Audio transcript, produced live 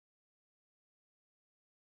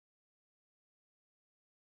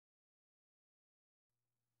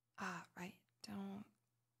Don't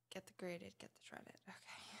get the graded, get the shredded.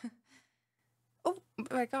 Okay. Oh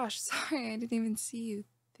my gosh, sorry, I didn't even see you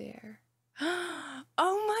there. Oh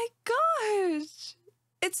my gosh!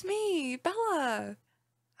 It's me, Bella!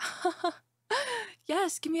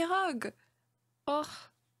 Yes, give me a hug! Oh.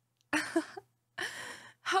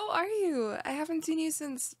 How are you? I haven't seen you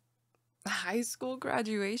since high school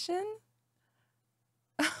graduation?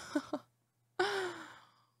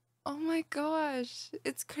 Oh my gosh,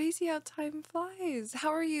 it's crazy how time flies. How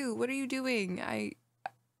are you? What are you doing?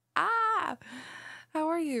 How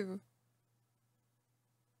are you?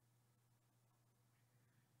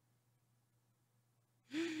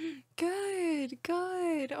 Good,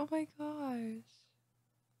 good. Oh my gosh.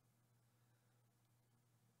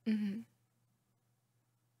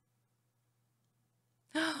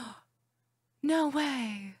 No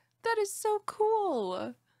way. That is so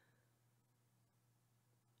cool.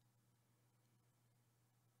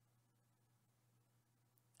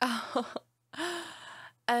 Oh.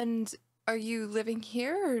 And are you living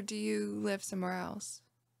here or do you live somewhere else?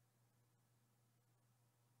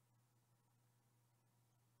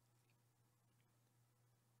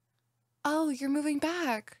 Oh, you're moving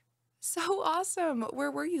back. So awesome.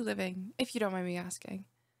 Where were you living, if you don't mind me asking?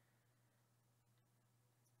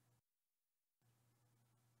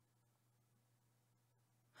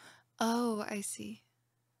 Oh, I see.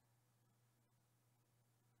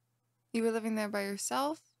 You were living there by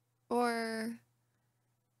yourself, or?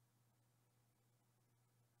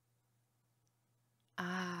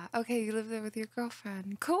 Ah, okay, you live there with your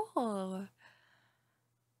girlfriend. Cool.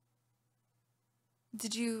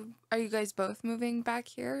 Are you guys both moving back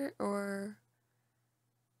here, or?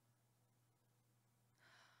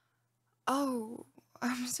 Oh,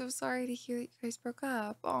 I'm so sorry to hear that you guys broke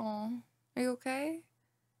up. Oh, are you okay?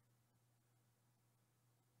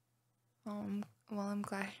 Well, I'm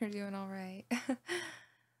glad you're doing all right.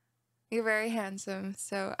 You're very handsome,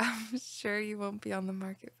 so I'm sure you won't be on the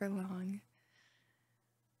market for long.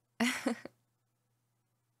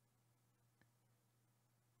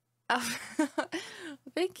 Oh,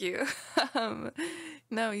 thank you.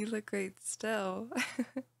 No, you look great still.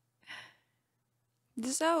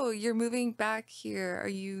 So, you're moving back here.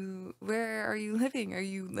 Where are you living? Are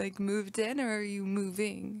you like moved in or are you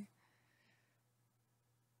moving?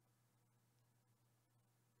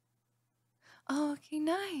 Oh, okay,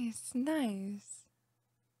 nice, nice.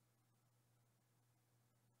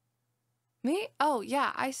 Me? Oh,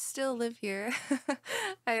 yeah, I still live here.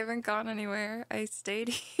 I haven't gone anywhere. I stayed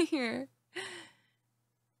here.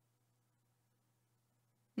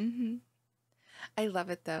 I love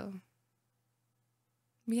it though.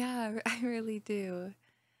 Yeah, I really do.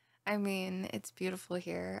 I mean, it's beautiful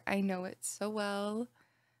here. I know it so well,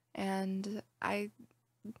 and I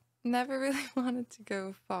never really wanted to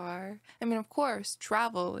go far. I mean, of course,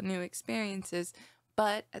 travel, new experiences,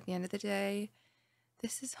 but at the end of the day,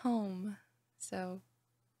 this is home. So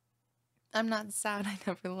I'm not sad I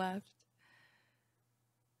never left.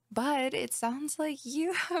 But it sounds like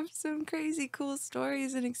you have some crazy cool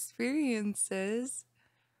stories and experiences.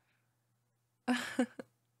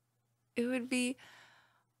 It would be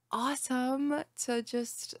awesome to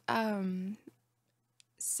just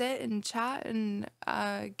sit and chat and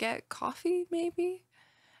get coffee maybe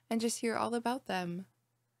and just hear all about them.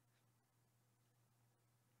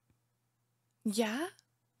 Yeah?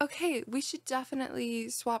 Okay, we should definitely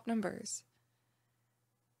swap numbers.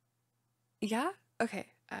 Yeah? Okay,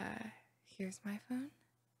 here's my phone.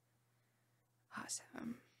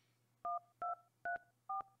 Awesome.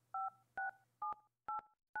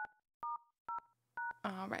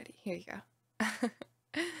 Alrighty, here you go.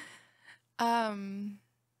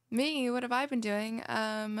 Me, what have I been doing?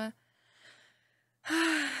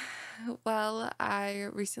 Well, I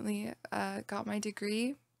recently got my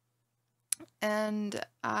degree and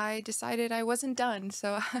I decided I wasn't done,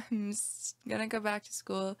 so I'm gonna go back to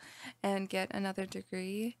school and get another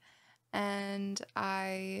degree. And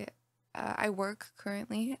I work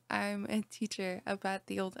currently. I'm a teacher up at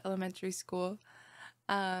the old elementary school.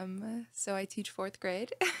 So I teach 4th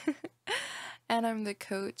grade. And I'm the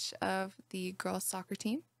coach of the girls soccer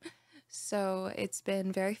team. So it's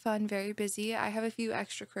been very fun, very busy. I have a few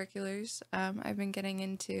extracurriculars I've been getting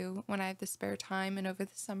into when I have the spare time and over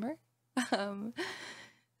the summer.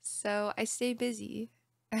 So I stay busy.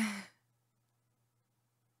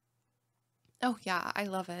 Oh yeah, I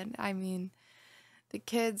love it. I mean, the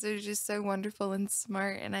kids are just so wonderful and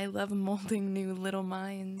smart, and I love molding new little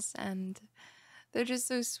minds, and they're just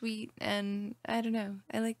so sweet, and I don't know,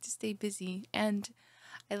 I like to stay busy, and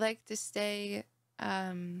I like to stay,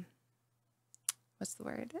 what's the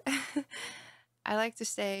word? I like to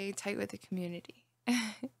stay tight with the community.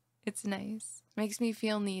 It's nice. Makes me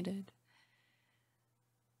feel needed.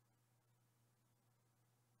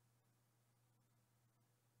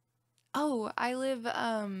 Oh, I live, do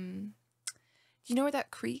you know where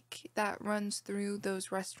that creek that runs through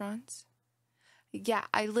those restaurants? Yeah,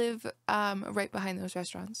 I live, right behind those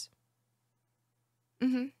restaurants.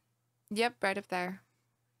 Mm-hmm. Yep, right up there.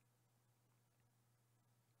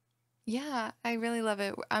 Yeah, I really love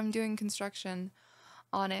it. I'm doing construction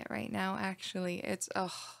on it right now, actually. It's,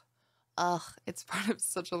 it's part of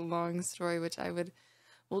such a long story, which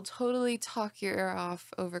will totally talk your ear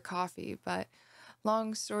off over coffee, but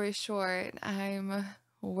long story short, I'm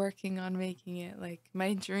working on making it like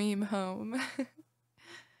my dream home.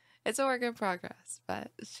 It's a work in progress,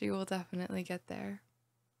 but she will definitely get there.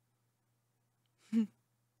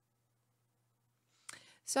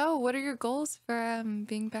 So, what are your goals for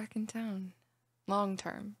being back in town? Long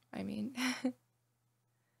term, I mean.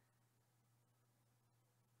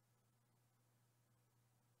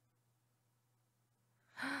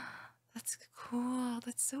 That's cool.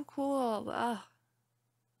 That's so cool. Oh.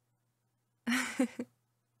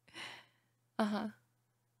 Uh-huh.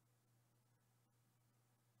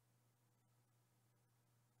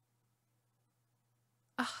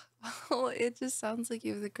 Oh, well, it just sounds like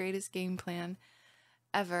you have the greatest game plan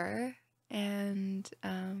ever. And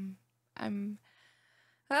I'm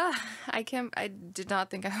I did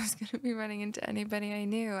not think I was gonna be running into anybody I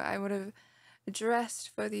knew. I would have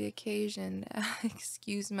dressed for the occasion.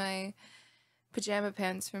 Excuse my pajama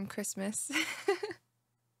pants from Christmas.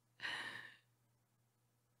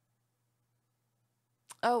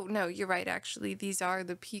 Oh, no, you're right, actually. These are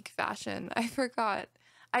the peak fashion. I forgot.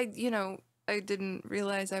 I didn't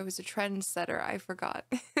realize I was a trendsetter. I forgot.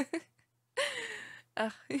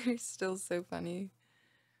 You're still so funny.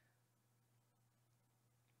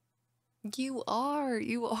 You are.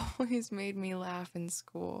 You always made me laugh in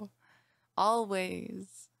school.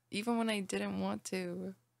 Always. Even when I didn't want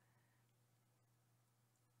to.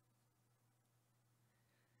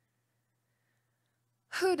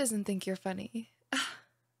 Who doesn't think you're funny?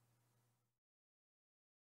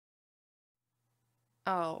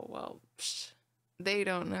 Oh, well, they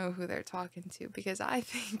don't know who they're talking to because I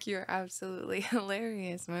think you're absolutely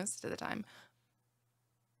hilarious most of the time.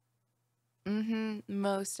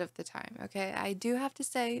 Most of the time, okay? I do have to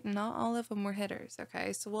say, not all of them were hitters,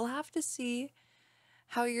 okay? So we'll have to see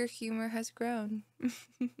how your humor has grown.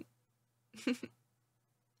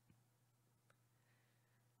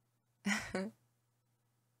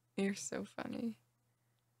 You're so funny.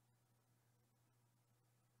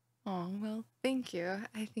 Oh, well, thank you.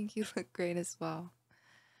 I think you look great as well.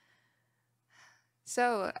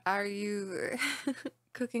 So, are you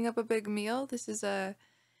cooking up a big meal? This is a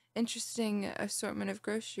interesting assortment of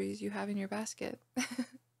groceries you have in your basket.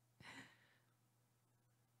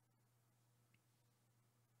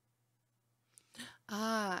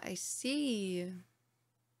 Ah, I see.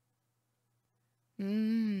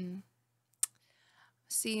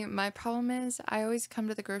 See, my problem is I always come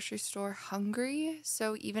to the grocery store hungry,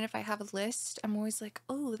 so even if I have a list, I'm always like,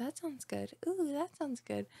 oh, that sounds good. Ooh, that sounds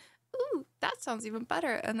good. Ooh, that sounds even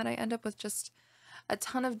better. And then I end up with just a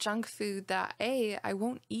ton of junk food that A, I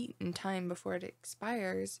won't eat in time before it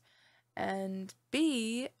expires, and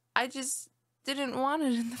B, I just didn't want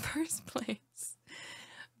it in the first place.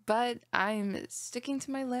 But I'm sticking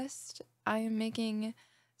to my list. I am making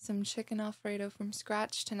some chicken Alfredo from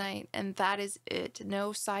scratch tonight, and that is it.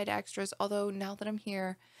 No side extras, although now that I'm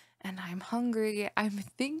here and I'm hungry, I'm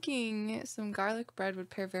thinking some garlic bread would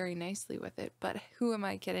pair very nicely with it, but who am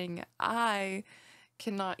I kidding? I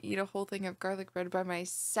cannot eat a whole thing of garlic bread by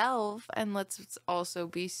myself, and let's also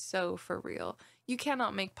be so for real. You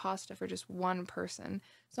cannot make pasta for just one person,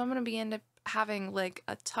 so I'm gonna end up having like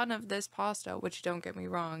a ton of this pasta, which, don't get me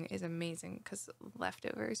wrong, is amazing because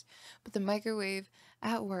leftovers, but the microwave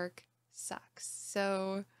at work sucks,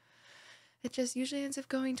 so it just usually ends up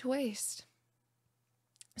going to waste.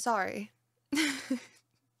 Sorry.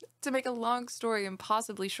 To make a long story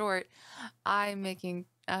impossibly short, I'm making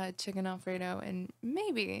chicken Alfredo and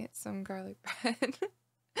maybe some garlic bread.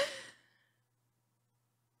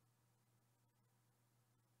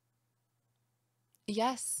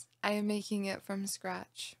 Yes, I am making it from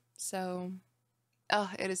scratch. So,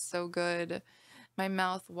 oh, it is so good. My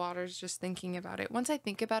mouth waters just thinking about it. Once I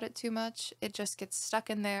think about it too much, it just gets stuck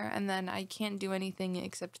in there, and then I can't do anything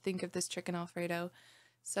except think of this chicken Alfredo.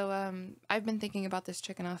 So, I've been thinking about this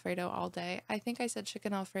chicken Alfredo all day. I think I said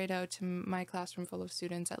chicken Alfredo to my classroom full of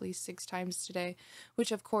students at least 6 times today,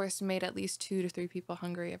 which of course made at least 2 to 3 people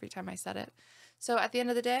hungry every time I said it. So at the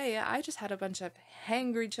end of the day, I just had a bunch of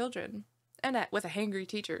hangry children. and with a hangry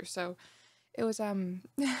teacher. So it was an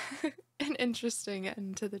interesting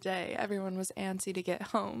end to the day. Everyone was antsy to get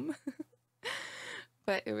home,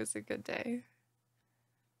 but it was a good day.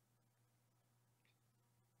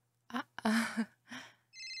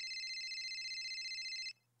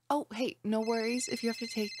 Oh, hey, no worries if you have to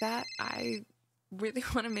take that. I really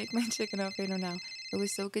want to make my chicken Alfredo now. It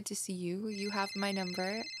was so good to see you. You have my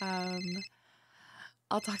number.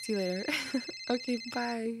 I'll talk to you later. Okay,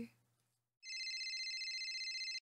 bye.